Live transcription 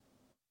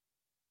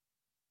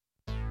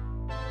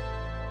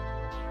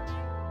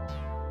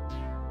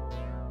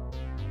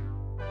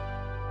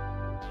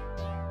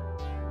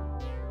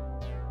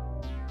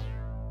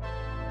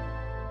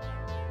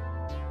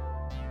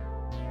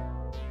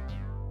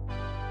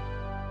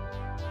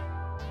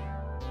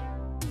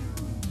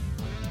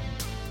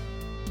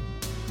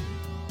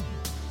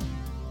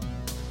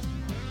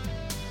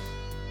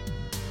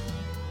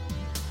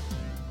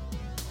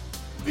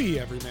The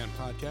Everyman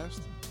Podcast.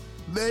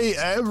 The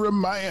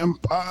Everyman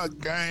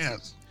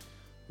Podcast.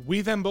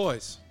 We them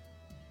boys.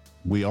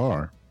 We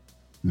are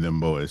them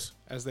boys.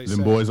 As they them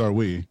say. boys are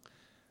we.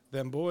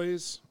 Them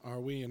boys are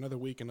we. Another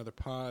week, another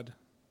pod.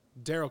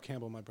 Daryl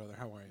Campbell, my brother.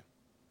 How are you?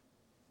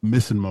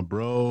 Missing my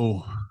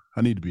bro.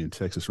 I need to be in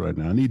Texas right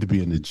now. I need to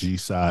be in the G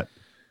side.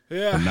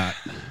 Yeah. Not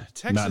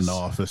Texas, in the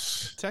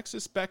office.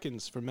 Texas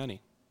beckons for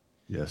many.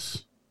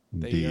 Yes.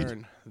 They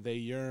Indeed.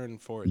 yearn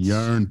for its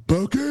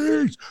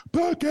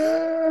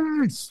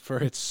Buc-ee's for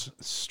its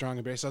strong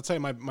embrace. I'll tell you,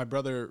 my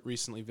brother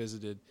recently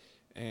visited,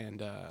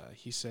 and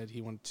he said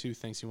he wanted two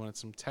things. He wanted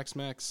some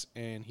Tex-Mex,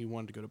 and he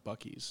wanted to go to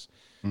Buc-ee's.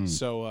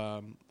 So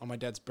on my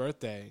dad's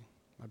birthday,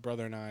 my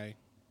brother and I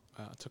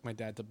took my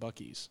dad to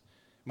Buc-ee's.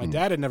 My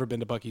dad had never been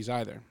to Buc-ee's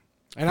either,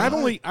 and I've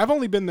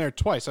only been there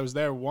twice. I was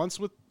there once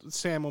with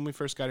Sam when we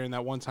first got here, and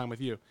that one time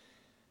with you.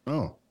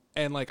 Oh.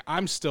 And like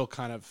I'm still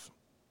kind of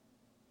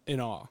in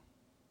awe.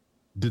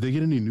 Did they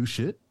get any new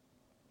shit?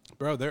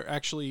 Bro, they're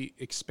actually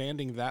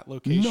expanding that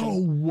location. No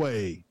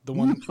way. The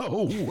one.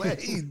 No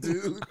way,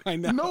 dude. I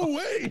know. No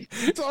way.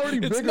 It's already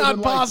bigger It's not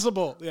than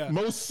possible. Yeah.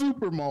 most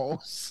super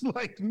malls.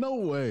 Like, no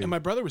way. And my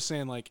brother was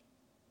saying, like,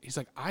 he's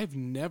like, I've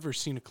never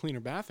seen a cleaner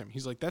bathroom.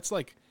 He's like, that's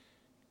like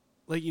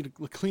you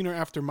cleaner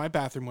after my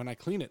bathroom when I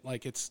clean it.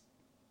 Like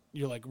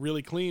you're like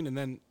really clean, and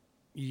then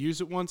you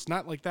use it once.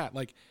 Not like that.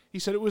 Like he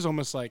said, it was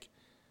almost like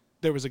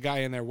there was a guy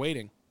in there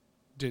waiting.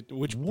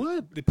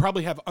 What? They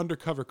probably have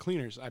undercover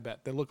cleaners, I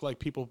bet. They look like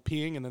people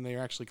peeing and then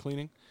they're actually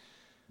cleaning.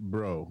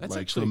 Bro, That's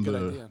like actually a good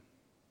idea.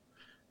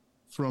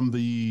 From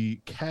the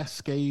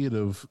cascade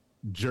of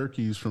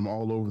jerkies from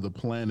all over the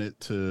planet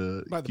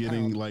to By the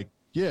getting pound.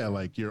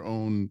 like your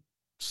own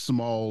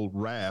small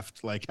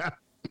raft. Like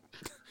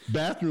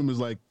bathroom is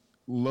like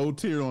low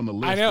tier on the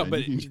list. I know, man.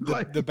 but You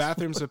can, the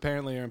bathrooms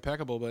apparently are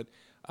impeccable, but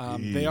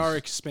they are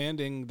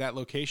expanding that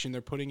location.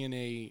 They're putting in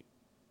a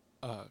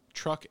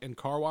truck and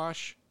car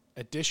wash,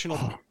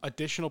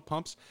 additional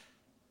pumps.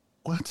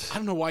 what? I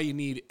don't know why you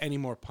need any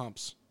more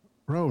pumps.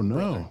 Bro, no.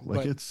 brother, like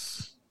but-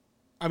 it's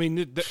I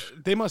mean,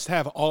 they must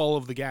have all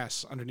of the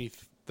gas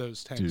underneath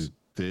those tanks.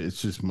 dude, it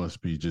just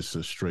must be just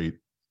a straight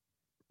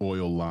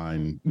oil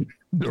line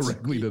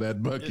directly to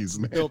that Buc-ee's, It's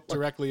man. built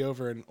directly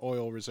over an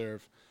oil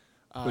reserve.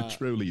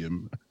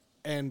 Petroleum.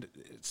 And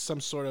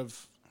some sort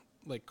of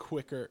like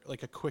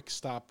a quick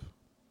stop.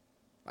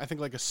 I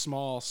think like a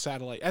small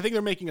satellite. I think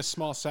they're making a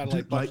small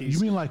satellite Dude, like, Buc-ee's you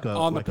mean like a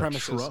on like the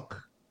premises. a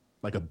truck,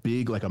 like a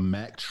big like a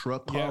Mack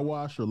truck car Yeah.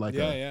 wash, or like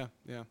Yeah.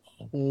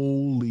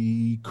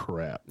 holy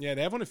crap! Yeah,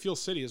 they have one at Fuel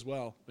City as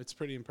well. It's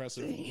pretty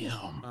impressive.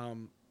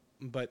 Damn,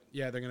 But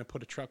yeah, they're going to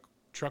put a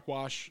truck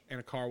wash and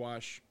a car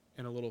wash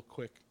in a little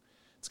quick.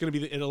 It's going to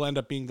be. It'll end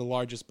up being the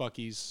largest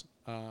Buc-ee's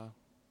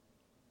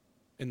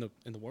in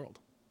the world.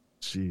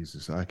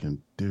 Jesus,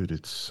 dude,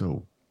 it's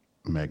so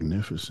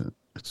magnificent.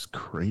 It's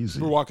crazy.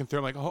 We're walking through.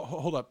 I'm like,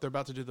 hold up, they're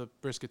about to do the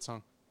brisket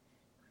song.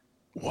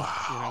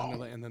 Wow. You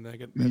know, and then they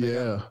get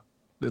Yeah,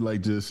 they're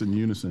like just in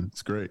unison.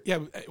 It's great. Yeah,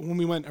 when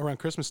we went around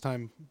Christmas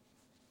time,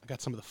 I got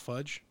some of the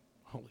fudge.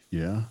 Holy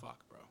Yeah.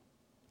 fuck, bro.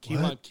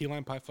 Key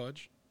lime pie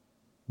fudge.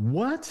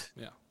 What?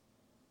 Yeah.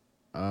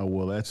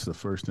 Well, that's the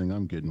first thing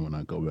I'm getting when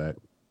I go back.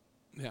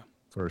 Yeah.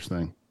 First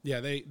thing. Yeah,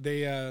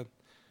 they're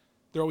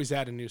always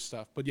adding new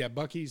stuff. But yeah,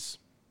 Buc-ee's,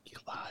 Key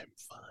lime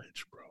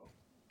fudge, bro.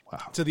 Wow.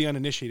 to the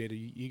uninitiated,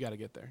 you got to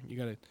get there. You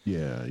got to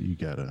Yeah, you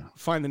gotta.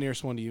 find the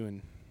nearest one to you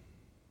and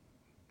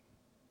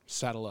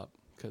saddle up.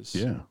 Cause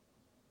Yeah.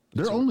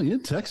 They're only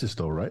in Texas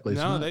though, right? Like,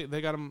 it's no, not-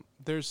 they got them.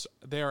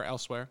 They are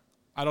elsewhere.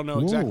 I don't know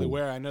exactly Whoa.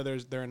 where. I know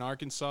they're in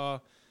Arkansas.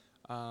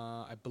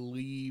 I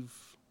believe.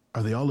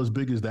 Are they all as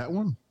big as that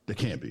one? They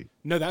can't be.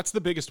 No, that's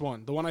the biggest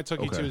one. The one I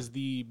took you to Okay. is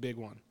the big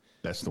one.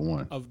 That's the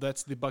one.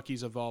 That's the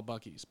Buc-ee's of all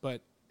Buc-ee's.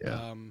 But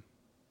Yeah.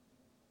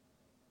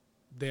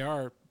 they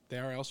are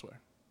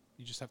elsewhere.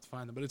 You just have to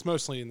find them. But it's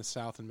mostly in the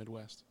South and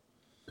Midwest.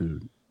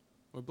 Dude,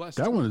 We're blessed.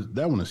 that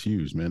one is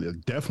huge,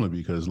 man. Definitely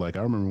because like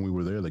I remember when we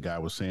were there, the guy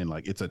was saying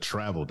like it's a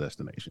travel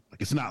destination.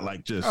 Like it's not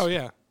like just Oh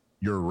yeah.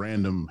 your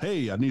random,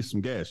 hey, I need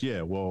some gas.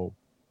 Yeah, well,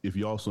 if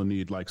you also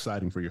need like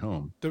siding for your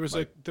home. There was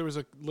a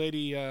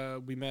lady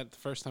we met the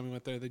first time we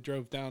went there. They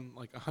drove down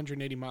like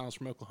 180 miles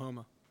from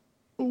Oklahoma.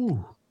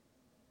 Ooh,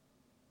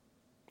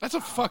 That's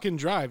a fucking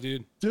drive,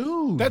 dude.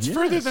 dude. That's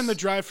further than the yes.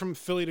 drive from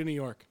Philly to New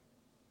York.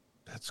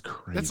 That's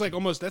crazy.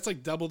 That's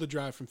like double the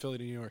drive from Philly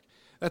to New York.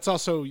 That's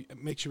also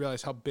makes you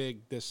realize how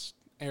big this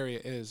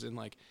area is and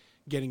like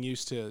getting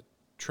used to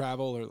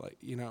travel or like,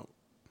 you know,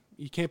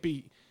 you can't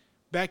be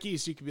back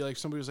east. You could be like,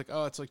 somebody was like,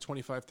 oh, it's like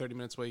 25, 30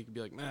 minutes away. You could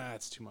be like, nah,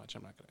 it's too much.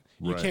 I'm not going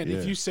to, you Right, can't, if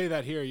yeah. you say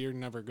that here, you're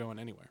never going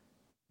anywhere.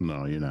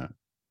 No, you're not.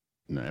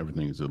 No,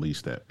 everything is at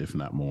least that, if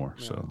not more.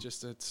 You So know,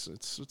 just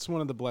it's one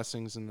of the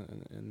blessings and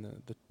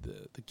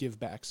the give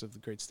backs of the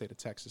great state of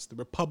Texas, the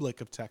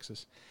Republic of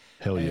Texas.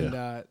 hell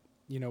yeah. And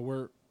you know,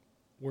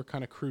 we're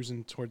kind of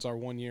cruising towards our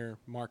 1 year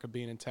mark of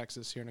being in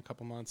Texas here in a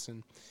couple months,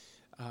 and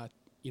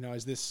you know,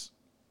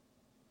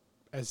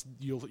 as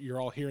you're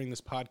all hearing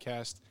this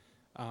podcast,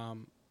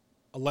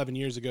 11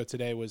 years ago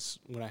today was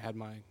when I had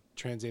my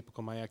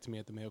transapical myectomy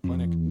at the Mayo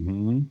Clinic,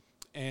 Mhm.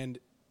 And,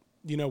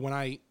 you know,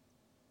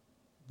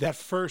 that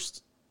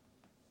first,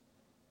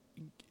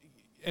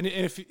 and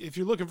if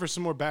you're looking for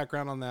some more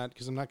background on that,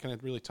 because I'm not going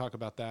to really talk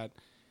about that,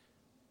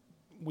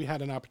 we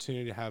had an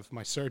opportunity to have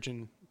my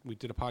surgeon. We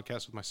did a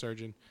podcast with my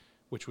surgeon,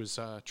 which was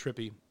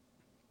trippy.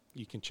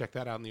 You can check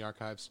that out in the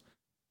archives.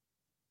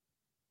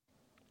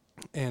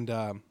 And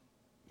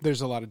there's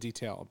a lot of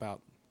detail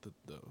about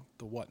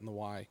the what and the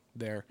why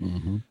there.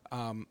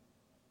 Mm-hmm.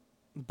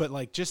 But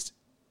like just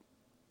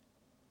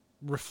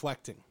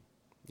reflecting,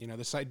 you know,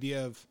 this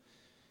idea of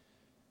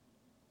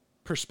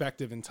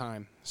perspective in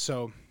time.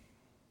 So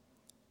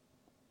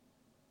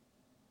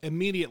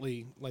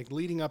immediately, like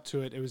leading up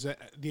to it, it was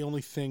the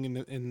only thing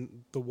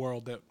in the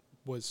world that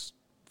was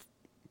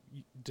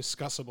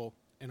discussable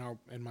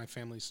in my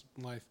family's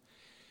life.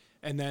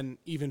 And then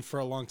even for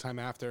a long time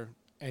after,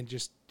 and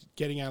just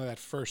getting out of that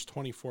first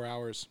 24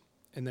 hours,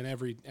 and then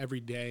every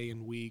day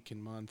and week and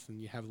month,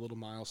 and you have little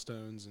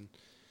milestones and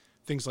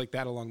things like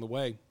that along the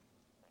way.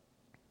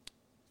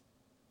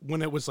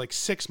 When it was like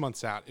 6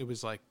 months out, it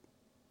was like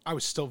I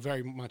was still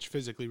very much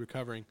physically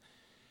recovering.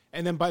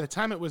 And then by the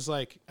time it was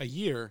like a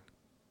year,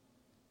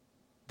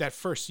 that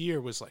first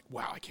year was like,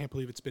 wow, I can't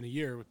believe it's been a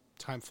year.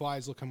 Time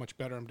flies. Look how much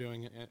better I'm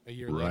doing a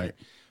year later.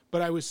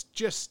 But I was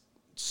just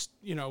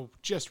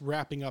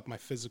wrapping up my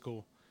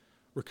physical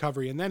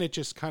recovery. And then it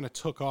just kind of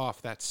took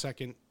off that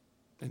second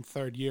and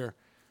third year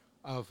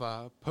of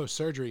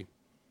post-surgery.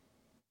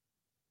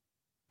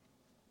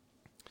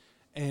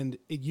 And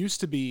it used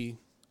to be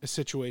a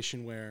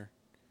situation where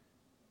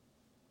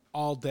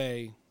all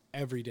day,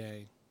 every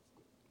day,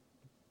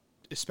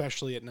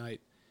 especially at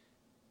night,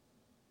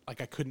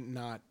 like I couldn't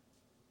not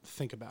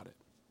think about it,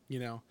 you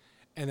know?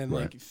 And then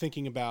like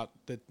thinking about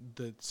the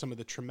some of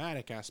the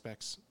traumatic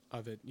aspects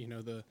of it, you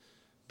know, the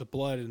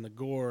blood and the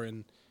gore,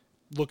 and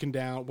looking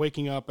down,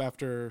 waking up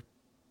after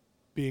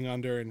being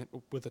under and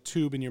with a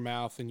tube in your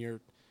mouth, and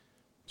you're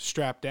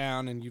strapped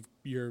down, and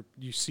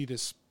you see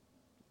this.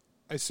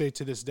 I say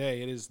to this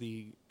day, it is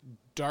the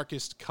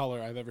darkest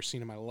color I've ever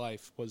seen in my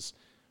life. Was,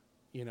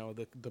 you know,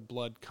 the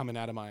blood coming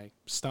out of my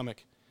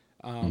stomach,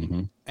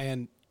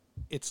 and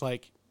it's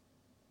like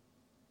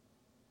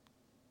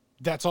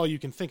that's all you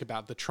can think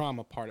about, the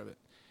trauma part of it.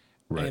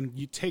 Right. And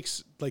you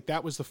takes like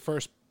that was the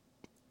first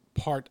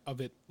part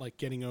of it, like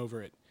getting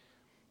over it.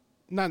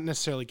 Not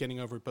necessarily getting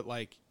over it, but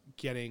like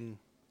getting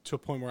to a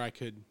point where I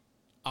could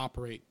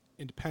operate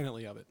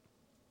independently of it.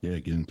 Yeah,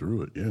 getting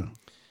through it, yeah.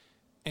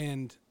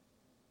 And,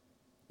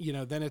 you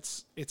know, then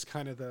it's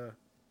kind of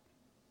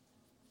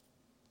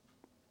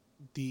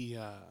the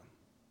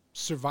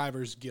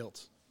survivor's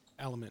guilt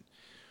element,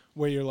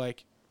 where you're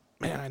like,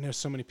 man, I know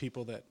so many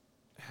people that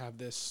have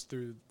this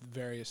through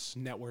various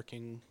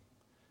networking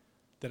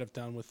that I've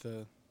done with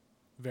the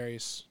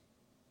various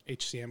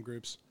HCM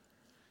groups.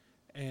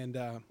 And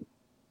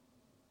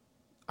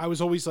I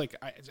was always like,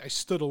 I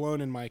stood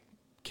alone in my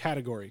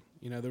category.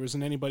 You know, there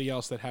wasn't anybody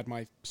else that had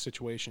my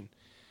situation.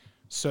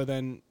 So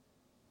then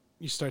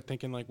you start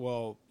thinking like,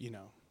 well, you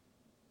know,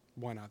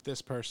 why not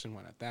this person?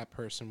 Why not that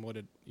person?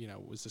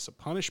 Was this a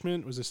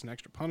punishment? Was this an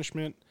extra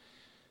punishment?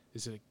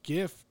 Is it a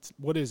gift?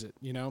 What is it?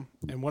 You know?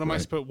 And what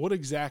what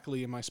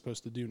exactly am I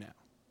supposed to do now?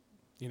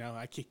 You know,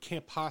 I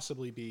can't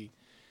possibly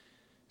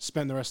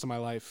spend the rest of my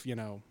life, you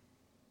know,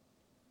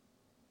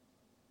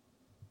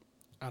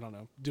 I don't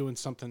know, doing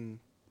something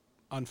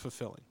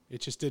unfulfilling.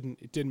 It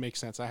didn't make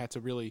sense. I had to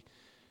really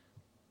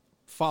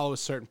follow a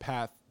certain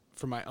path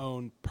for my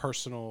own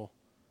personal,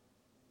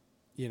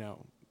 you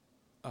know,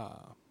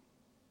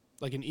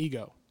 like an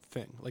ego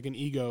thing, like an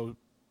ego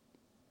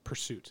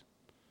pursuit.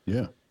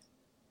 Yeah.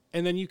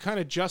 And then you kind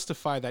of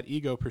justify that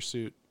ego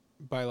pursuit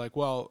by like,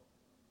 well,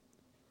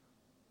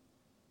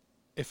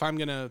 if I'm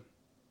going to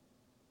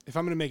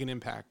make an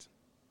impact,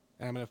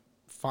 and I'm going to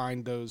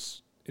find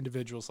those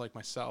individuals like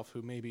myself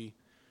who maybe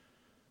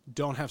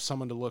don't have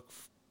someone to look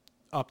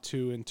up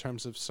to in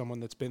terms of someone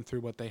that's been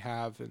through what they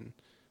have and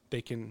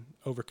they can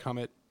overcome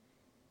it,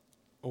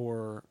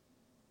 or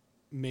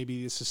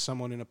maybe this is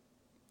someone in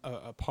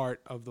a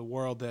part of the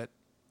world that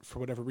for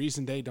whatever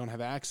reason they don't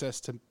have access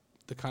to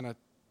the kind of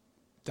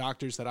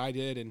doctors that I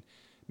did, and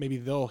maybe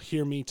they'll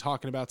hear me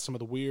talking about some of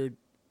the weird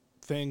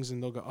things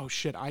and they'll go, oh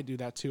shit, I do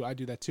that too,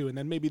 and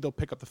then maybe they'll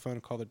pick up the phone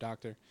and call their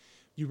doctor.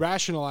 You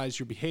rationalize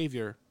your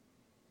behavior,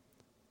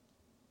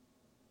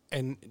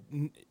 and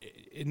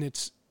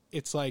it's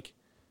like,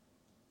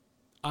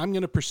 I'm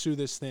going to pursue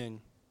this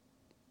thing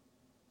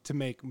to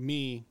make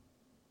me,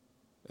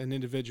 an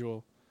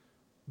individual,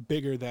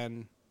 bigger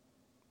than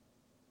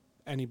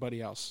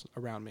anybody else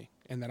around me,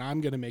 and that I'm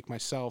going to make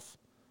myself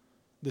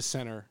the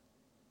center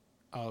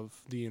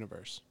of the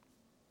universe.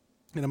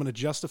 And I'm going to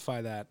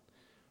justify that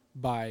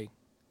by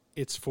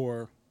it's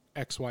for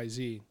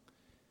XYZ.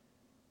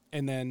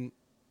 And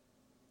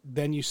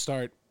then you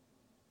start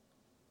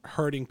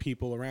hurting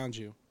people around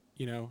you,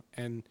 you know,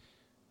 and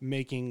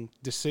making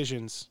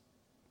decisions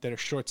that are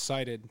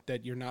short-sighted,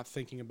 that you're not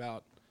thinking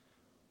about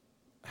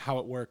how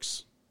it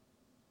works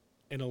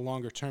in a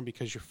longer term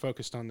because you're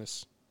focused on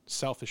this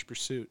selfish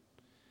pursuit.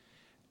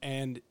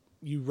 And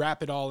you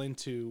wrap it all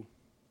into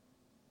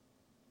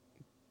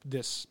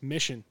this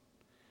mission,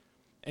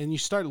 and you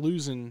start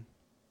losing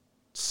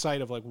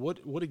sight of like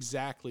what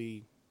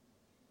exactly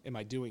am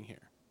I doing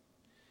here?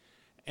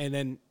 And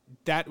then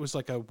that was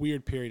like a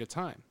weird period of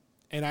time.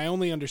 And I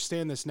only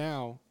understand this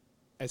now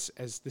as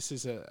this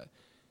is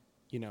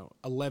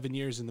 11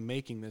 years in the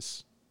making,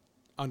 this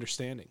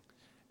understanding.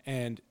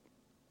 And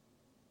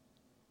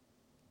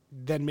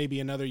then maybe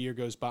another year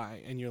goes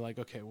by and you're like,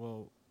 okay,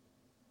 well,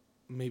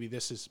 maybe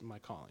this is my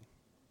calling,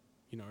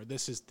 or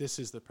this is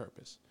the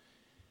purpose.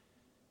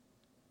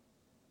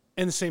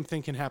 And the same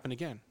thing can happen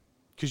again,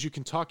 because you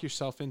can talk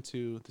yourself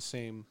into the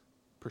same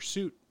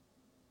pursuit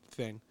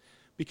thing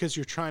because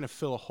you're trying to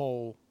fill a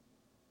hole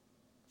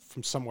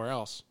from somewhere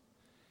else.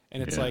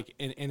 And it's like,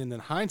 and in the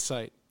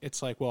hindsight,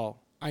 it's like, well,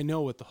 I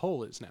know what the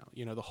hole is now.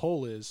 The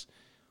hole is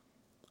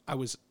I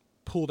was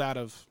pulled out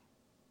of,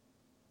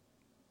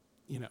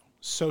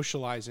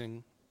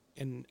 socializing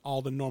in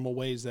all the normal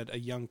ways that a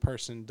young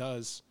person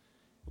does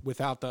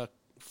without the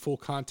full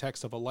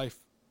context of a life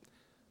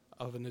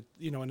of an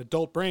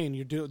adult brain.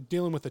 You're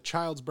dealing with a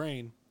child's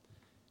brain,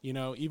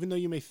 even though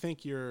you may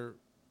think you're,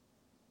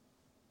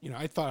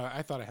 I thought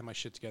I had my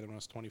shit together when I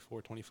was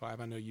 24,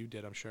 25. I know you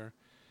did, I'm sure.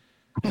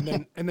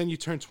 And then you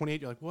turn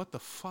 28. You're like, what the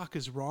fuck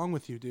is wrong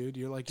with you, dude?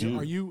 You're like, dude.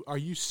 Are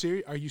you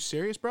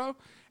serious, bro?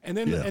 And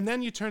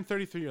then you turn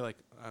 33. You're like,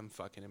 I'm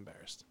fucking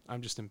embarrassed.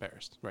 I'm just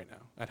embarrassed right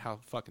now at how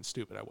fucking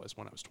stupid I was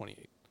when I was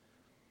 28.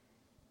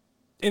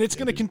 And it's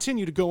going to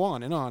continue to go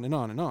on and on and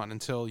on and on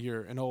until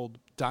you're an old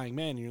dying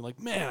man and you're like,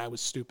 man, I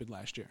was stupid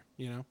last year.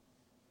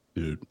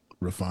 Dude,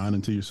 refine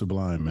until you're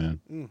sublime,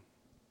 man.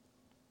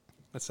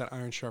 That's that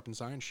iron sharpens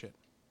iron shit.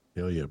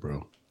 Hell yeah,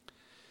 bro.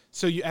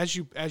 So as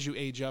you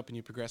age up and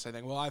you progress, I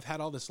think, well, I've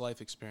had all this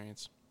life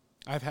experience.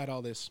 I've had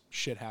all this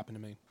shit happen to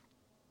me.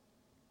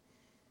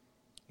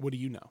 What do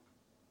you know?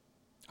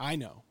 I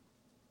know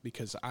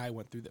because I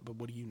went through that, but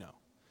what do you know?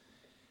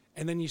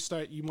 And then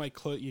you might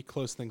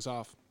close things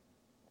off.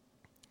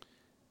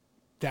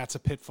 That's a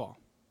pitfall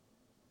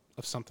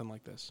of something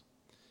like this.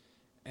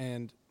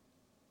 And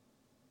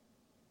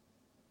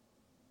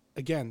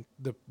again,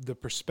 the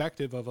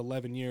perspective of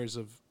 11 years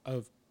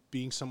of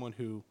being someone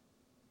who,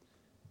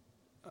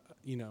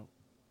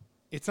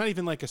 it's not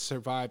even like a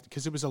survived,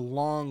 because it was a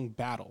long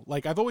battle.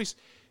 Like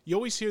you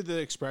always hear the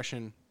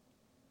expression,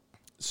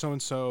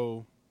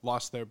 so-and-so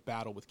lost their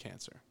battle with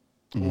cancer.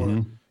 Mm-hmm.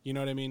 Or, you know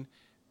what I mean?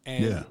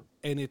 And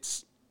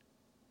it's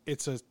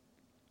a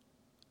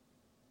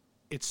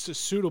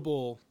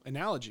suitable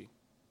analogy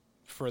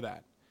for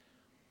that.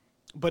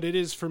 But it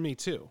is for me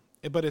too.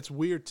 But it's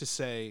weird to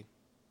say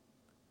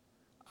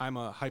I'm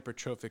a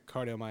hypertrophic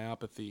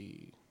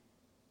cardiomyopathy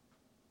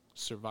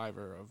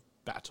survivor of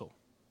battle.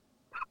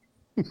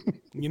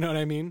 You know what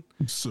I mean?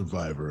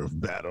 Survivor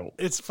of battle.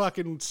 It's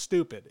fucking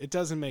stupid. It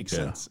doesn't make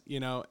sense,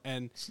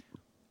 and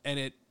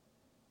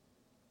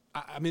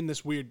I'm in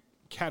this weird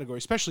category,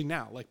 especially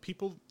now. Like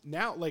people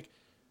now, like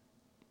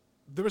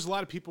there was a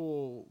lot of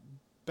people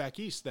back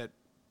east that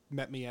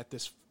met me at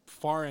this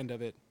far end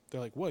of it.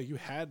 They're like, whoa, you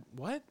had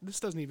what? This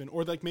doesn't even,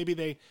 or like maybe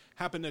they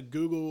happened to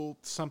Google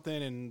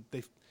something and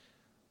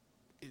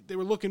they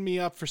were looking me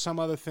up for some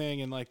other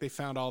thing and like they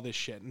found all this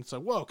shit. And it's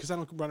like, whoa, because I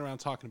don't run around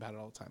talking about it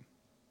all the time.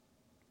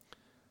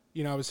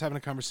 I was having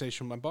a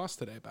conversation with my boss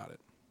today about it.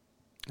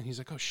 And he's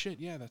like, oh shit,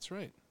 yeah, that's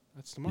right.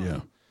 That's tomorrow.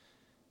 Yeah.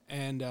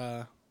 And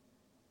I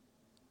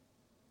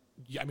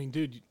mean,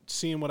 dude,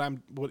 seeing what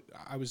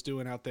I was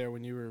doing out there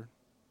when you were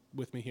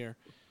with me here.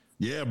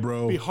 Yeah,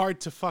 bro. It'd be hard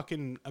to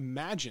fucking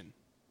imagine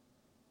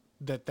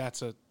that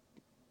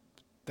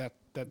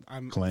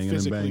I'm Clanging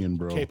physically and banging,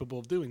 bro. capable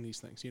of doing these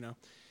things,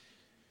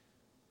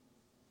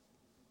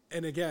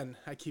 And again,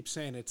 I keep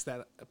saying it's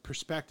that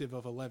perspective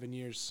of 11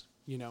 years,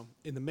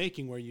 in the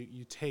making, where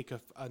you take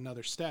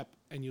another step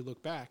and you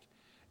look back.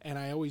 And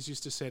I always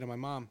used to say to my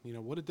mom,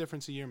 what a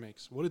difference a year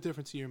makes. What a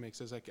difference a year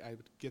makes as I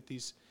would get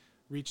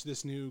reach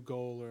this new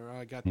goal, or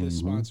I got this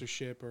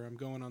sponsorship, or I'm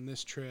going on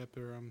this trip,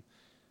 or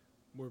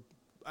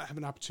I have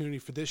an opportunity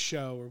for this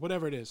show, or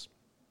whatever it is.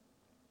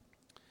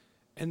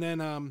 And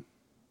then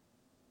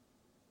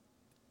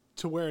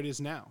to where it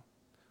is now,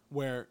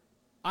 where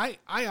I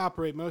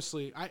operate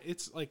mostly,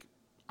 it's like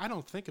I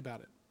don't think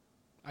about it.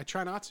 I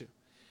try not to.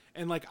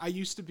 And like I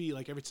used to be,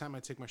 like every time I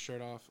take my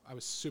shirt off, I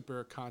was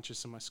super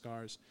conscious of my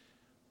scars.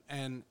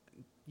 And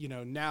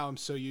now I'm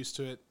so used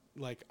to it,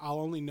 like I'll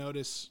only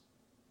notice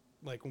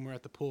like when we're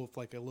at the pool if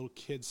like a little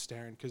kid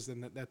staring, because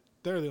then that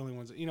they're the only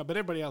ones that, but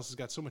everybody else has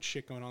got so much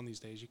shit going on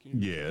these days.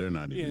 They're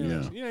not even. You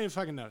don't even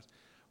fucking notice.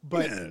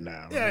 But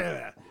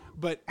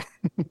but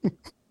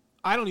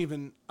I don't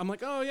even. I'm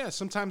like, oh yeah.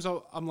 Sometimes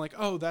I'm like,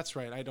 oh, that's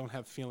right. I don't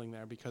have feeling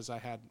there because I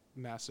had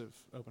massive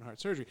open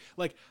heart surgery.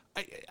 Like,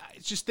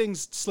 it's just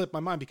things slip my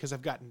mind because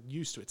I've gotten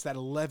used to it. It's that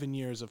 11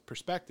 years of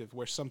perspective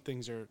where some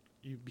things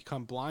you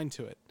become blind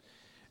to it,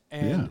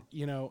 and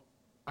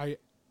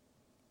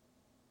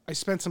I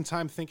spent some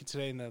time thinking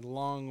today in the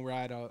long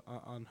ride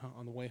on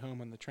the way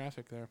home on the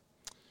traffic there.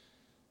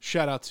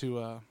 Shout out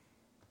to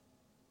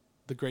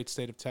the great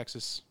state of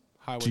Texas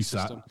highway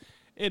system.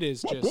 It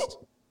is just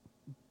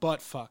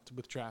butt fucked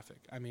with traffic.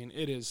 I mean,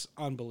 it is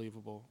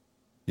unbelievable.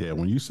 Yeah,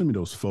 when you send me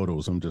those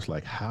photos, I'm just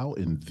like, how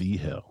in the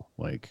hell?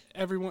 Like,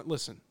 everyone,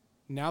 listen,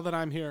 now that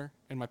I'm here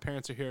and my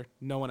parents are here,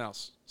 no one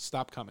else.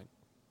 Stop coming.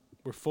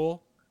 We're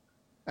full.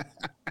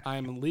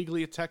 I'm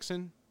legally a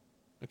Texan,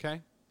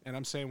 okay? And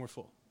I'm saying we're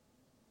full.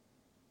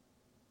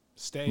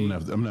 Stay. I'm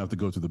gonna have to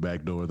go to the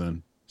back door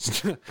then.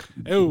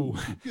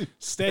 Oh,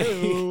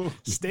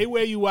 stay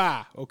where you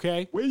are,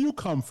 okay? Where you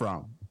come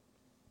from?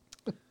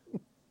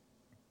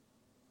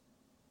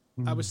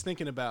 I was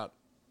thinking about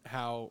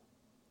how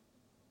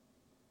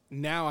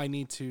now I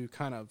need to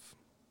kind of.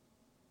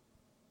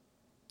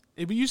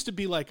 It used to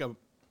be like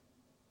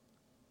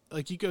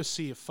you go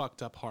see a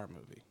fucked up horror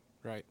movie,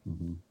 right?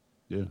 Mm-hmm.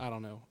 Yeah. I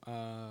don't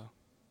know.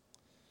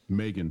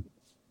 Megan.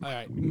 All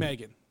right,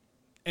 Megan,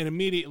 and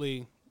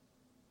immediately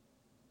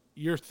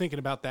you're thinking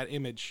about that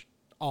image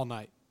all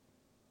night.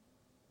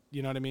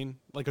 You know what I mean?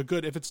 Like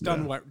if it's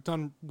done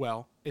done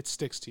well, it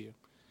sticks to you.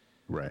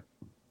 Right.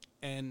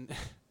 And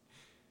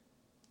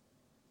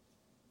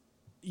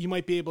you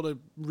might be able to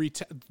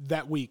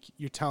that week.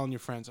 You're telling your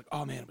friends like,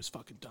 "Oh man, it was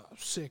fucking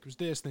sick. It was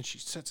this." And then she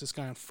sets this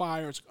guy on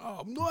fire. It's like,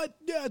 "Oh what?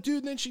 Yeah, dude."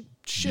 And then she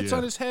shits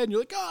on his head, and you're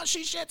like, "Oh,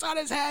 she shits on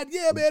his head.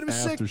 Yeah, man, it was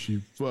sick." After she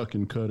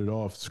fucking cut it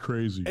off, it's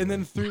crazy. And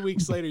then 3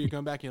 weeks later, you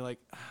come back and you're like,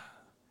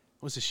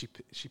 "Was it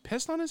she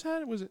pissed on his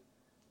head? Was it?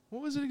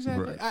 What was it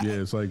exactly?" Right.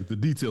 It's like the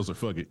details are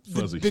fuzzy.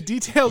 The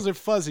details are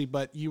fuzzy,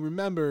 but you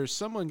remember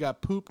someone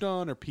got pooped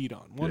on or peed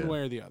on, one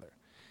way or the other.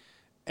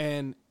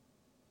 And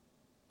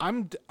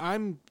I'm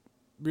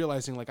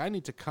realizing like I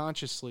need to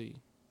consciously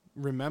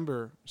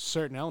remember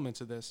certain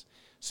elements of this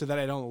so that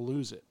I don't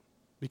lose it,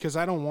 because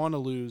I don't want to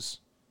lose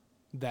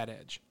that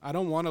edge. I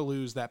don't want to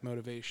lose that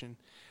motivation.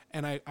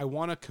 And I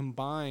want to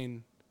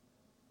combine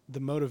the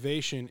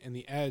motivation and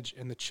the edge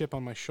and the chip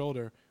on my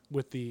shoulder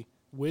with the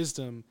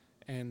wisdom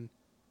and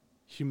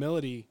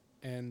humility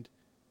and,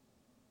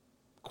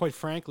 quite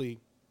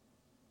frankly,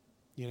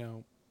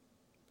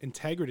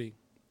 integrity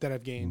that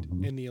I've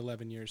gained in the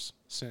 11 years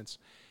since.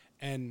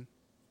 And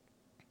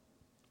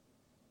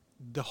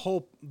the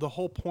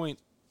whole point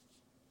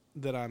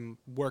that I'm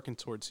working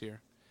towards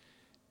here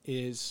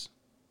is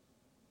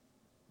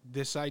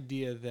this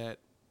idea that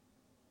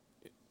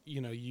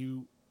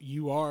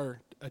you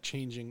are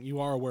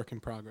a work in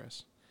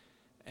progress,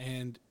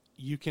 and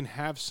you can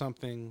have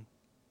something.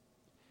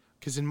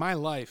 Because in my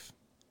life,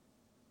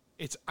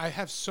 I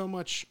have so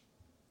much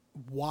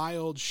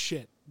wild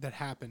shit that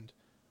happened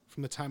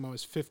from the time I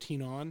was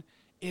 15 on.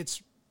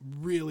 It's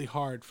really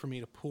hard for me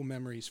to pull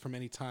memories from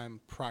any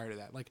time prior to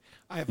that. Like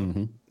I have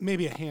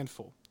maybe a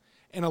handful,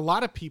 and a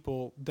lot of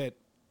people that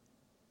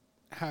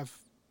have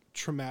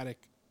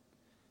traumatic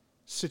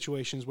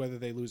situations, whether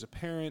they lose a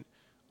parent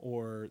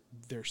or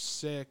they're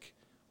sick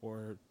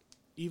or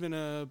even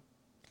a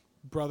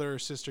brother or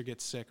sister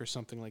gets sick or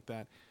something like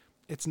that,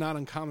 it's not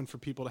uncommon for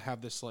people to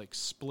have this like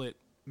split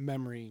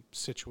memory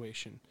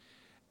situation.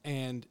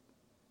 And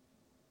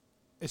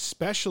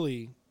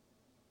especially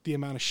the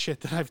amount of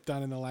shit that I've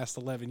done in the last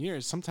 11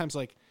 years, sometimes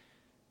like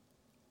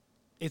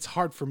it's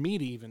hard for me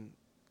to even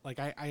like,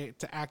 I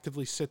to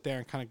actively sit there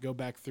and kind of go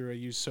back through. I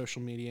use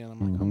social media and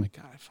I'm like, oh my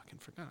God, I fucking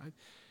forgot.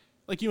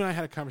 Like you and I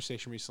had a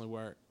conversation recently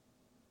where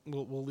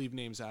we'll leave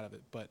names out of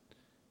it, but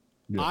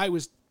I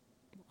was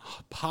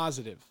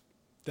positive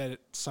that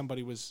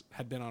somebody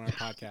had been on our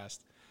podcast.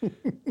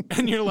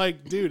 And you're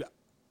like, dude,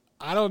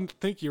 I don't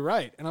think you're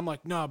right. And I'm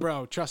like, no,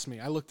 bro, trust me.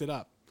 I looked it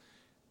up.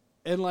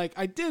 And like,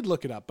 I did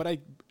look it up, but I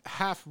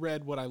half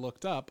read what I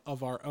looked up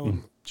of our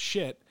own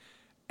shit.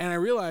 And I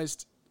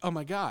realized, oh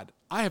my God,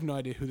 I have no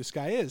idea who this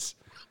guy is.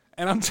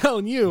 And I'm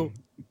telling you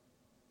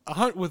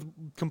with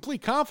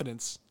complete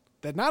confidence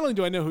that not only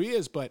do I know who he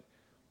is, but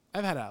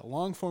I've had a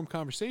long form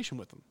conversation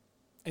with him,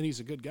 and he's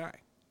a good guy.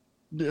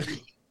 Yeah.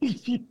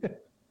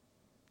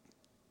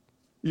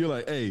 You're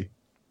like, hey,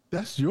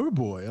 that's your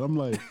boy. And I'm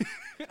like,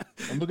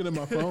 I'm looking at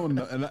my phone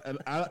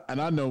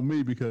and I know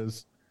me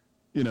because,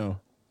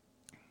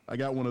 I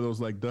got one of those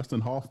like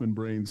Dustin Hoffman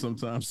brains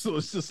sometimes. So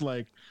it's just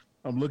like,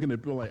 I'm looking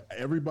at people like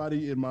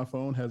everybody in my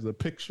phone has a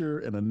picture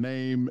and a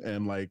name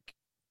and like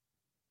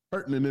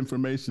pertinent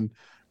information.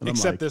 And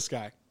except I'm like, this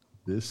guy.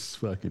 This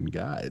fucking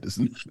guy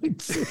doesn't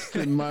exist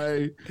in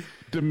my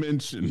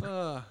dimension.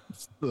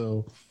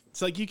 So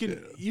it's like you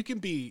can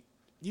be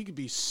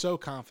so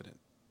confident,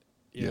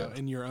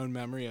 in your own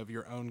memory of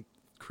your own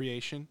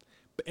creation,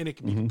 and it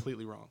can be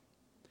completely wrong.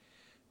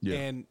 Yeah.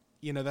 And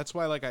that's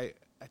why like I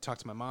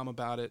talked to my mom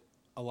about it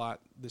a lot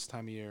this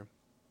time of year.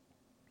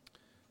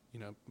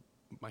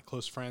 My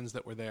close friends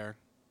that were there,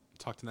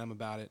 talk to them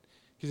about it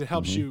because it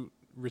helps you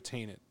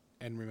retain it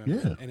and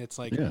remember it. And it's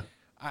like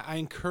I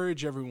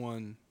encourage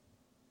everyone,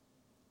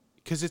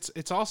 because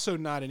it's also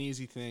not an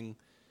easy thing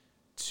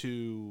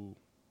to,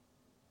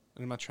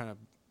 and I'm not trying to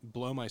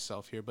blow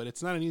myself here, but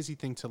it's not an easy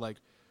thing to like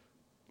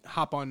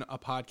hop on a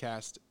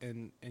podcast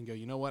and go,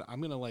 you know what,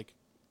 I'm gonna like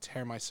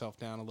tear myself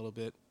down a little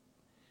bit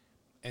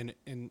and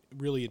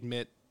really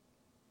admit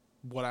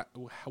what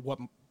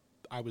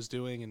I was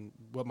doing and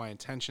what my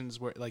intentions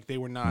were. Like, they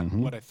were not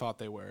what I thought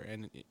they were.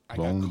 And I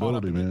got caught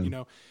up in it, you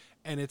know,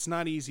 and it's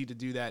not easy to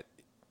do that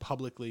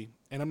publicly.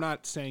 And I'm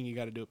not saying you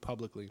got to do it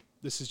publicly.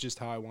 This is just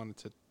how I wanted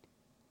to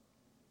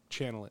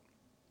channel it.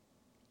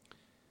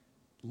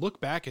 Look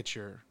back at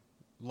your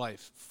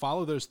life,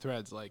 follow those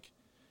threads. Like,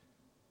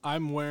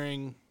 I'm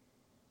wearing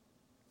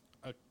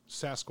a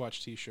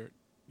Sasquatch t-shirt.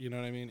 You know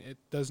what I mean? It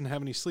doesn't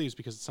have any sleeves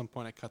because at some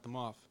point I cut them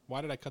off.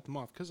 Why did I cut them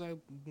off? Because I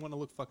want to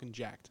look fucking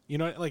jacked. You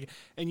know, like,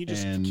 and you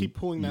just keep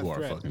pulling that thread.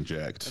 You are fucking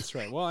jacked. That's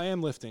right. Well, I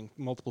am lifting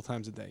multiple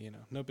times a day, you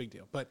know, no big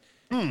deal. But,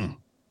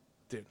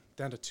 dude,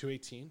 down to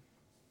 218.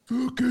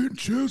 Fucking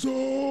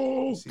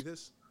chisel. See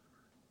this?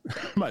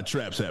 My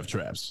traps have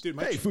traps. Dude,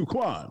 hey,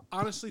 Fuquan.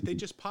 Honestly, they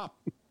just pop.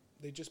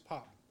 They just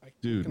pop.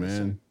 Dude,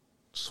 man.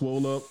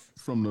 Swole up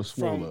from the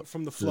swole up.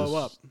 From the flow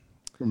up.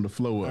 From the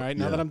flow up. All right,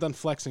 now that I'm done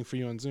flexing for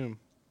you on Zoom.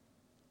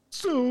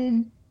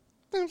 Zoom.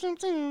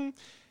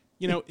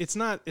 You know, it's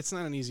not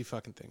an easy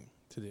fucking thing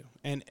to do.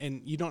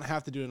 And you don't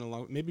have to do it in a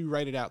long, maybe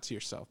write it out to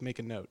yourself, make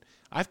a note.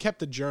 I've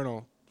kept a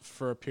journal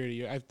for a period of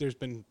years. There's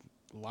been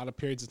a lot of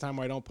periods of time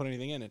where I don't put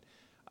anything in it.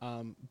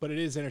 But it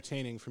is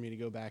entertaining for me to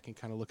go back and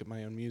kind of look at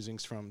my own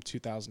musings from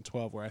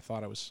 2012 where I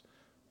thought I was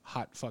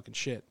hot fucking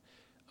shit.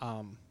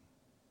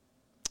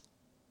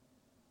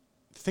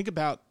 Think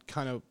about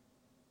kind of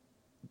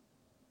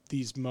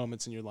these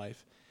moments in your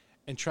life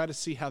and try to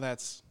see how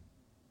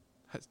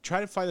try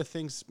to find the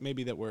things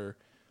maybe that were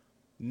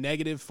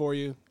negative for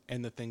you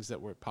and the things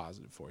that were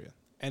positive for you.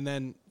 And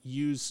then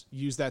use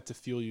that to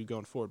fuel you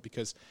going forward.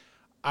 Because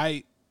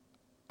I'll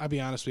be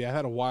honest with you, I've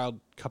had a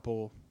wild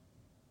couple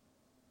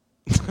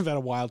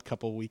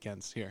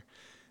weekends here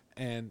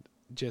and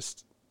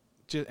just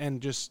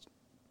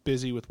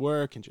busy with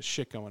work and just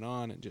shit going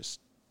on and just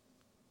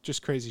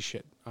crazy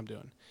shit I'm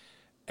doing.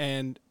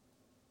 And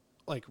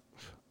like,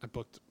 I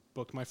booked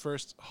my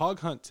first hog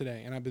hunt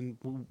today, and I've been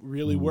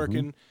really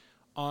working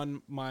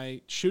on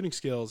my shooting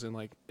skills, and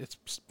like,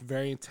 it's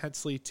very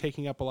intensely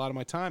taking up a lot of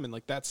my time. And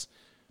like, that's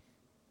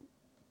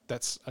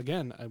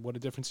again, what a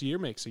difference a year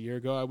makes. A year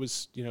ago, I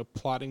was, you know,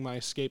 plotting my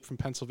escape from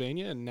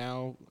Pennsylvania, and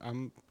now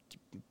I'm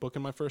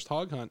booking my first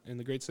hog hunt in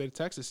the great state of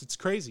Texas. It's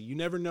crazy. You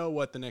never know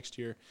what the next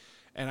year,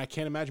 and I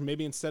can't imagine,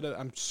 maybe instead of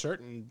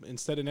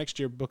next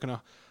year booking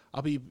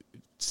I'll be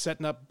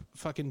setting up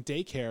fucking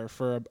daycare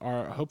for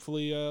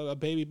hopefully a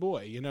baby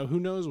boy. You know,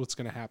 who knows what's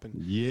going to happen?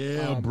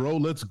 Yeah, bro,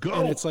 let's go.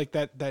 And it's like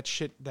that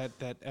shit,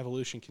 that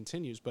evolution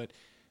continues. But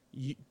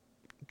you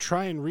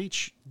try and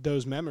reach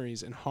those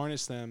memories and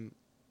harness them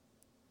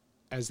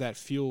as that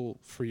fuel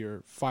for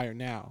your fire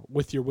now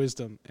with your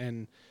wisdom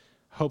and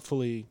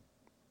hopefully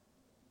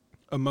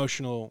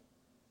emotional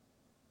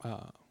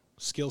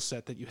skill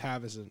set that you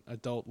have as an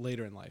adult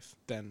later in life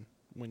than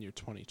when you're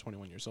 20,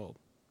 21 years old.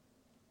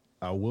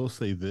 I will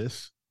say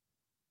this,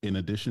 in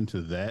addition to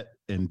that,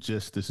 and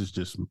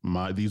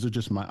these are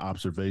just my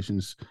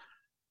observations,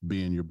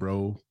 being your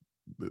bro,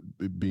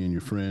 being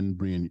your friend,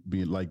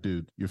 being like,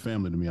 dude, you're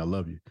family to me. I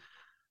love you.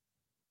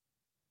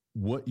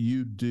 What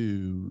you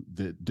do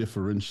that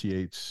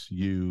differentiates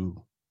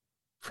you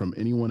from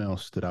anyone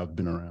else that I've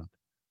been around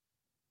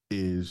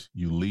is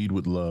you lead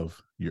with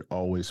love. You're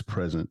always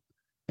present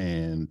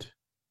and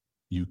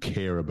you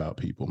care about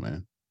people,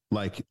 man.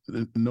 Like,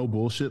 no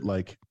bullshit.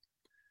 Like,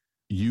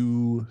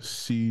 you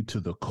see to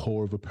the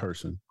core of a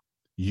person.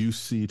 You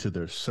see to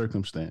their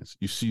circumstance.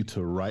 You see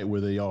to right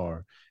where they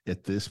are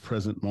at this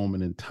present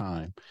moment in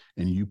time.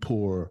 And you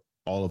pour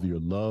all of your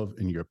love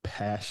and your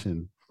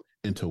passion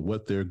into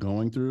what they're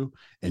going through,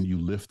 and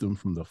you lift them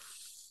from the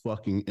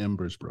fucking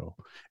embers, bro.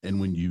 And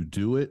when you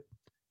do it,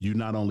 you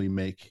not only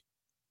make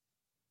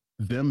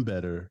them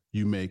better,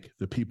 you make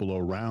the people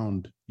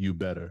around you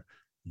better.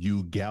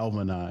 You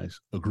galvanize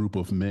a group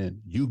of men.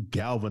 You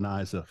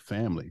galvanize a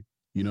family.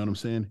 You know what I'm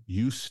saying?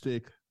 You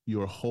stick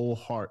your whole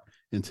heart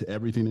into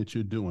everything that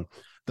you're doing.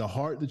 The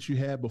heart that you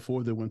had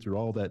before they went through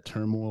all that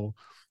turmoil,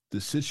 the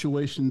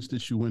situations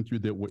that you went through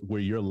that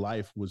where your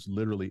life was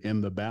literally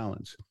in the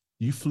balance.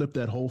 You flip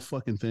that whole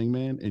fucking thing,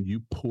 man, and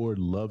you poured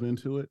love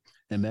into it.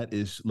 And that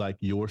is like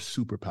your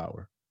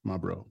superpower, my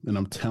bro. And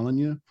I'm telling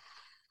you,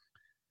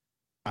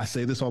 I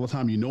say this all the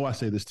time. You know, I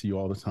say this to you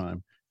all the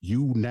time.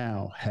 You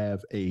now have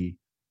a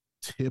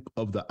tip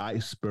of the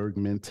iceberg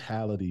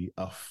mentality,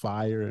 a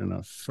fire and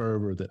a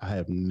fervor that I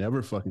have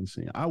never fucking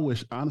seen. I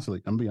wish,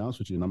 honestly, I'm being honest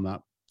with you, and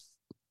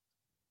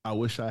I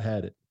wish I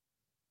had it.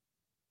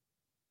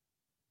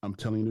 I'm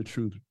telling you the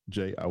truth,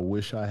 Jay. I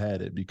wish I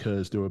had it,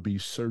 because there would be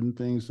certain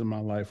things in my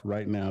life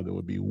right now that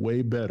would be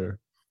way better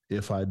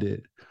if I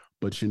did.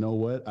 But you know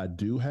what I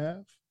do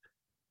have,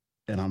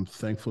 and I'm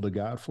thankful to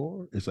God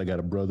for, is I got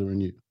a brother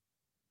in you.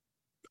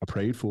 I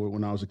prayed for it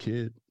when I was a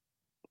kid.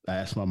 I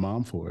asked my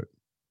mom for it.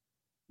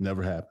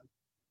 Never happened.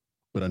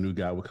 But I knew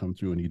God would come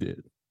through, and he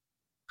did,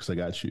 because I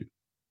got you.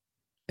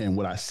 And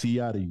what I see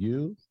out of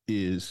you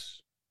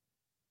is,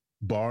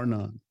 bar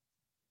none,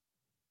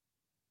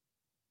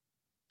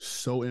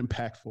 so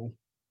impactful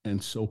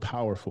and so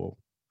powerful.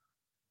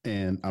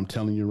 And I'm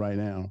telling you right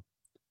now,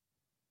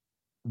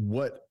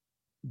 what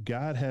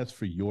God has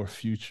for your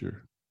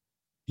future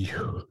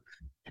you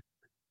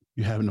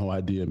you have no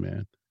idea,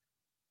 man.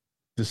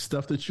 The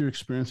stuff that you're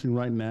experiencing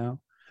right now,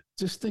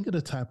 just think of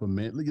the type of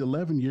man, like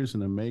 11 years in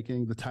the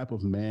making, the type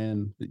of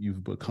man that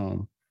you've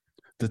become,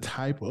 the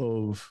type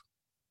of,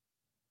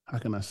 how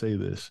can I say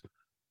this?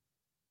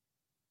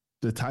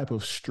 The type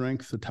of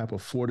strength, the type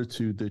of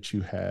fortitude that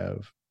you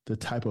have, the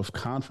type of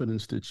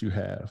confidence that you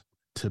have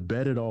to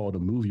bet it all to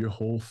move your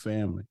whole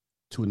family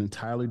to an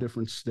entirely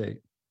different state.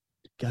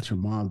 Got your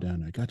mom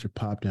down there, got your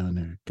pop down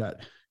there, got,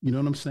 you know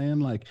what I'm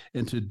saying? Like,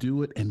 and to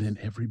do it, and then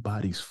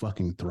everybody's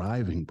fucking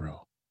thriving,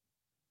 bro.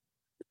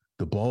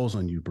 The ball's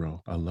on you,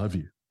 bro. I love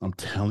you. I'm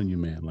telling you,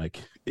 man.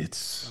 Like,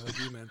 it's, I love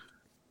you, man.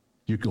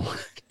 you're going,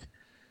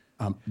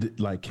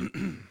 like,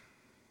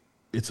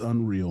 it's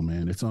unreal,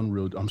 man. It's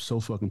unreal. I'm so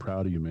fucking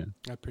proud of you, man.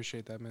 I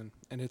appreciate that, man.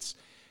 And it's,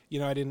 you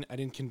know, I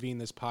didn't convene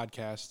this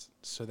podcast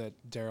so that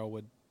Daryl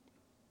would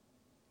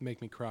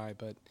make me cry,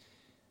 but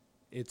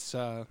it's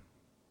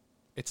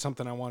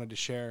something I wanted to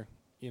share,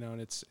 you know,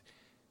 and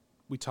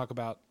we talk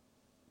about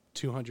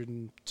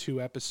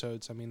 202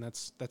 episodes. I mean,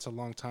 that's a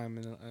long time,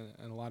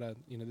 and a lot of,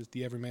 you know,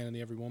 the every man and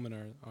the every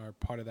woman are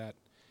part of that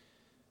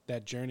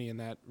journey and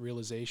that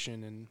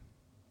realization and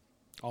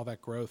all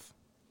that growth,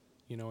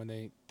 you know,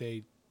 and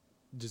they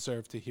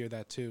deserve to hear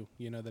that too,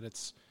 you know,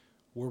 that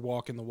we're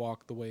walking the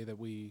walk the way that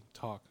we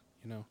talk,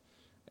 you know,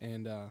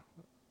 and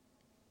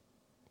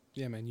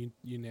yeah, man, you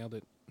nailed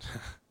it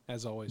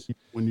as always.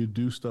 When you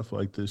do stuff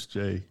like this,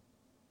 Jay,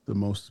 the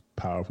most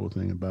powerful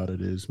thing about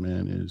it is,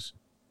 man, is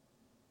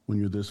when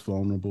you're this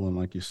vulnerable, and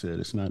like you said,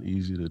 it's not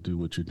easy to do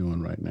what you're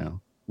doing right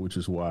now, which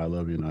is why I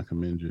love you and I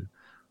commend you.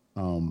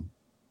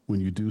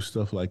 When you do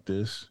stuff like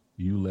this,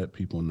 you let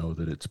people know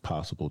that it's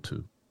possible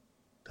too.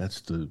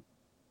 That's the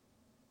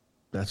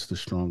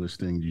strongest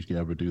thing you can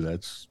ever do.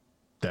 That's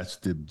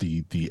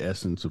the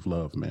essence of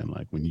love, man.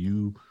 Like when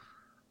you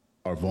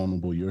are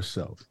vulnerable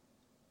yourself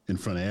in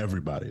front of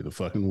everybody, the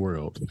fucking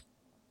world,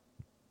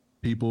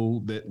 people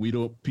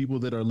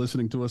that are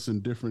listening to us on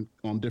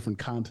different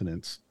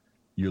continents,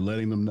 you're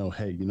letting them know,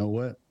 hey, you know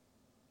what?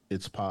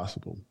 It's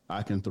possible.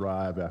 I can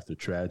thrive after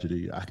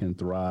tragedy. I can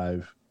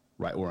thrive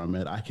right where I'm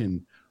at. I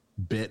can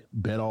bet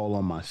all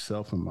on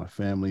myself and my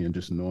family, and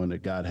just knowing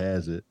that God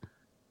has it,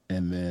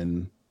 and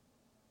then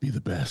be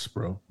the best,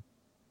 bro.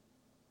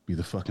 Be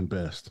the fucking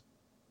best.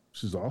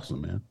 This is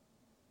awesome, man.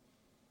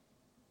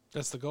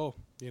 That's the goal.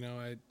 You know,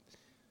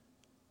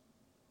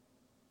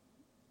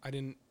 I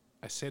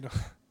say to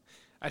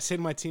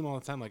my team all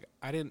the time, like,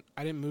 I didn't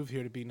move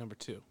here to be number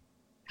 2.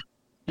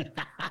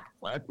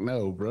 Fuck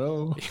no,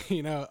 bro.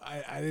 You know,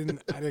 I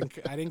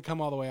didn't come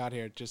all the way out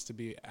here just to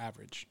be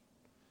average.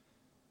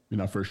 You're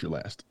not first, you're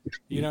last.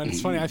 You know, and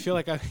it's funny. I feel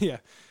like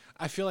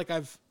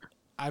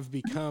I've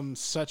become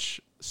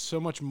so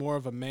much more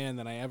of a man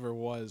than I ever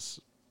was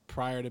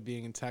prior to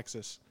being in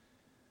Texas.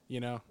 You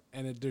know,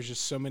 and there's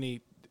just so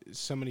many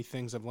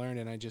things I've learned,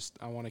 and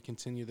I want to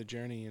continue the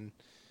journey, and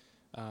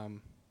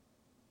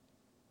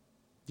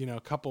you know,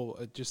 a couple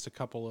of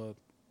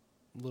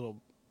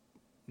little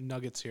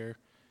nuggets here.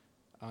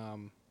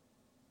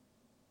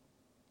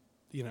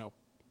 You know,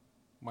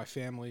 my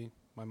family,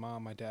 my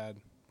mom, my dad,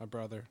 my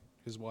brother,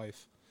 his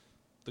wife,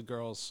 the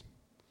girls,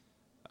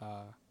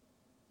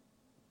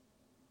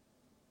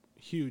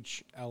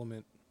 huge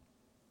element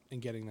in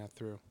getting that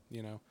through,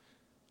 you know,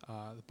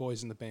 the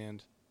boys in the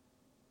band,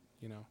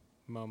 you know,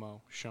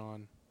 Momo,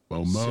 Sean,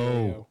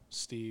 Serio,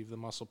 Steve, the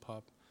Muscle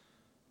Pup,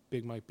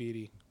 Big Mike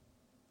Beatty,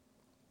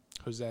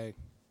 Jose,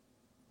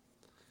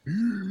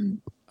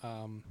 and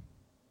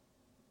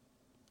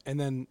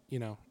then, you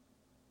know,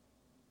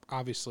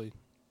 obviously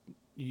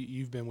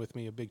you've been with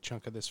me a big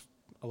chunk of this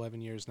 11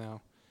 years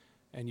now,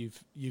 and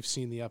you've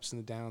seen the ups and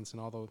the downs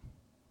and all the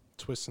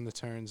twists and the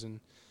turns,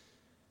 and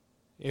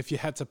if you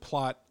had to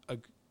plot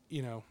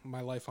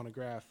my life on a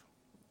graph,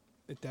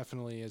 it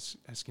definitely has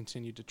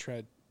continued to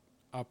tread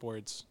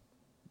upwards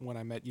when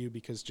I met you,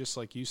 because just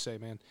like you say,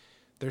 man,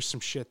 there's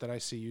some shit that I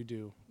see you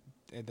do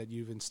and that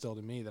you've instilled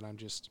in me that I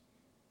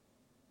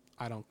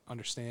don't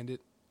understand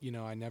it. You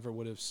know, I never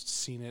would have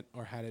seen it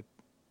or had it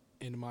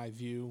in my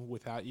view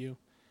without you.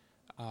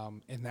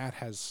 And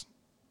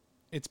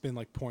it's been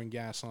like pouring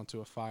gas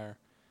onto a fire.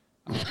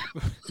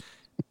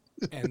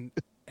 And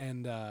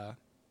in the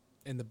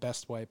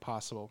best way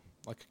possible,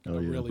 like a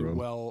really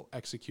well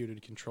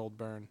executed, controlled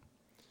burn.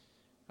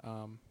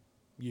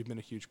 You've been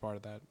a huge part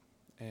of that,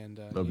 and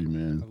love you,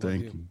 man.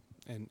 Thank you.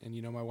 And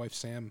you know, my wife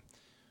Sam,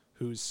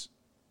 who's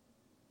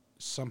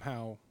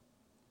somehow,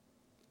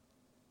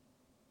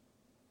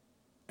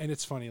 and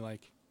it's funny,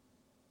 like,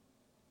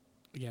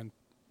 again,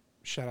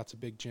 shout out to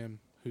Big Jim,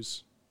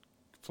 who's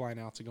flying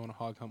out to go on a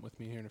hog hunt with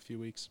me here in a few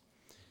weeks.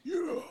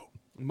 Yeah.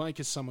 Mike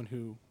is someone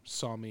who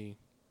saw me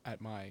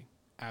at my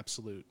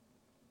absolute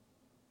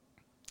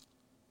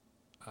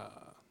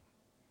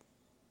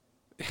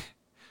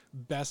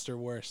best or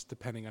worst,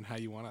 depending on how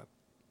you want to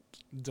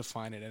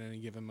define it at any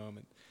given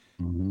moment.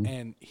 Mm-hmm.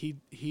 And he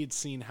had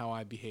seen how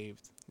I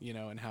behaved, you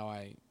know, and how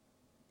I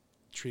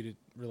treated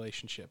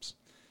relationships.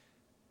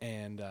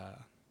 And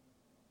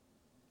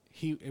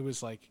it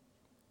was like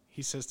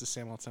he says to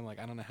Sam all the time, like,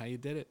 I don't know how you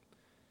did it.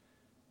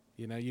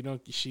 You know,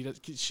 she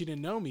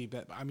didn't know me,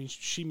 but I mean,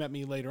 she met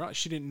me later on.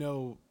 She didn't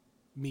know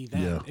me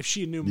then. Yeah. If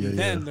she knew me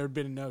then, there'd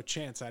been no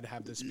chance I'd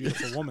have this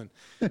beautiful woman,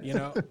 you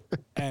know,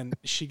 and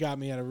she got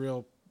me at a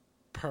real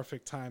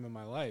perfect time in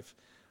my life.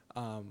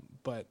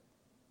 But,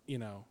 you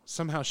know,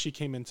 somehow she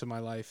came into my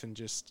life and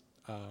just,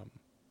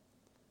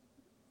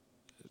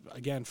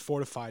 again,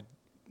 fortified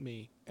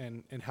me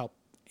and helped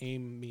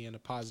aim me in a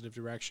positive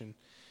direction.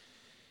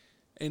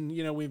 And,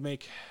 you know, we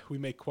make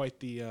quite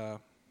the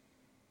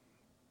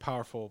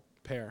powerful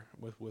pair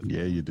with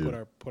you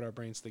do. Put our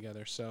brains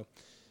together. So,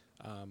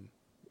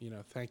 you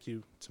know, thank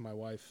you to my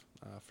wife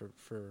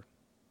for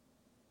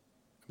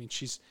I mean,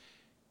 she's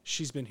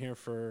been here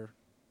for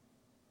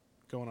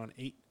going on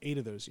eight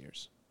of those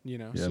years, you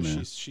know. Yeah, so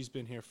man. she's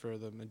been here for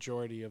the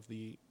majority of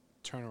the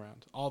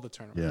turnaround, all the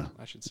turnaround, Yeah,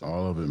 I should say.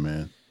 all of it,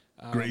 man.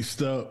 Great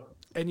stuff.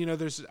 And you know,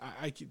 there's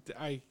I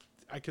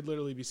could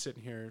literally be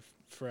sitting here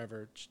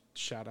forever,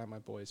 shout out my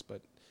boys,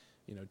 but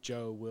you know,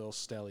 Joe, Will,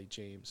 Stelly,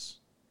 James,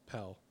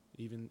 Pell,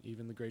 even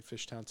the great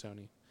Fishtown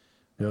Tony.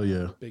 Hell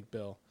yeah. Big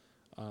Bill,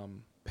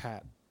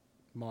 Pat,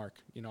 Mark,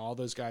 you know, all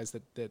those guys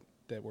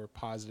that were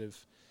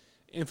positive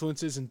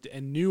influences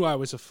and knew I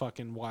was a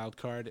fucking wild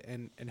card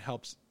and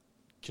helped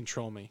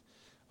control me.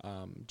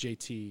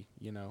 JT,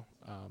 you know,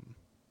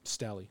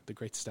 Stelly, the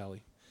great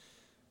Stelly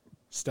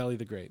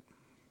the great.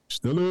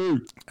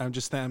 Stelly.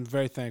 I'm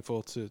very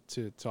thankful to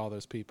all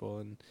those people,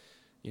 and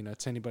you know,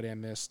 to anybody I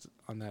missed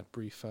on that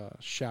brief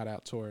shout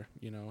out tour,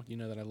 you know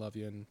that I love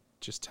you, and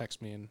just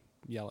text me and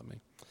yell at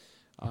me.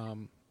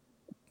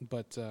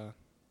 But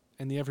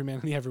and the every man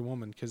and the every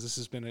woman, because this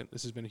has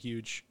been a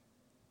huge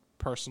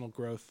personal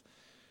growth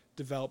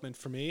development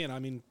for me. And I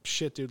mean,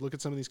 shit, dude, look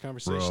at some of these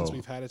conversations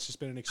we've had. It's just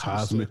been an excuse.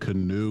 Cosmic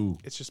canoe.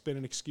 It's just been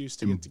an excuse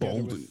to get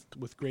together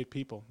with great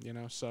people, you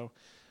know. So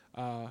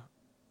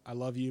I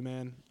love you,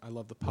 man. I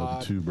love the pod.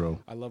 Love you too, bro.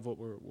 I love what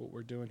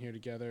we're doing here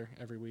together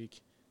every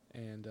week.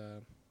 And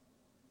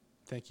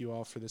thank you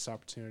all for this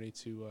opportunity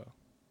to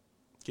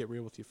get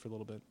real with you for a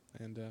little bit.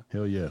 And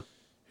hell yeah.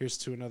 Here's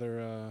to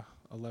another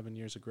 11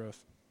 years of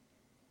growth.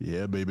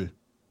 Yeah, baby.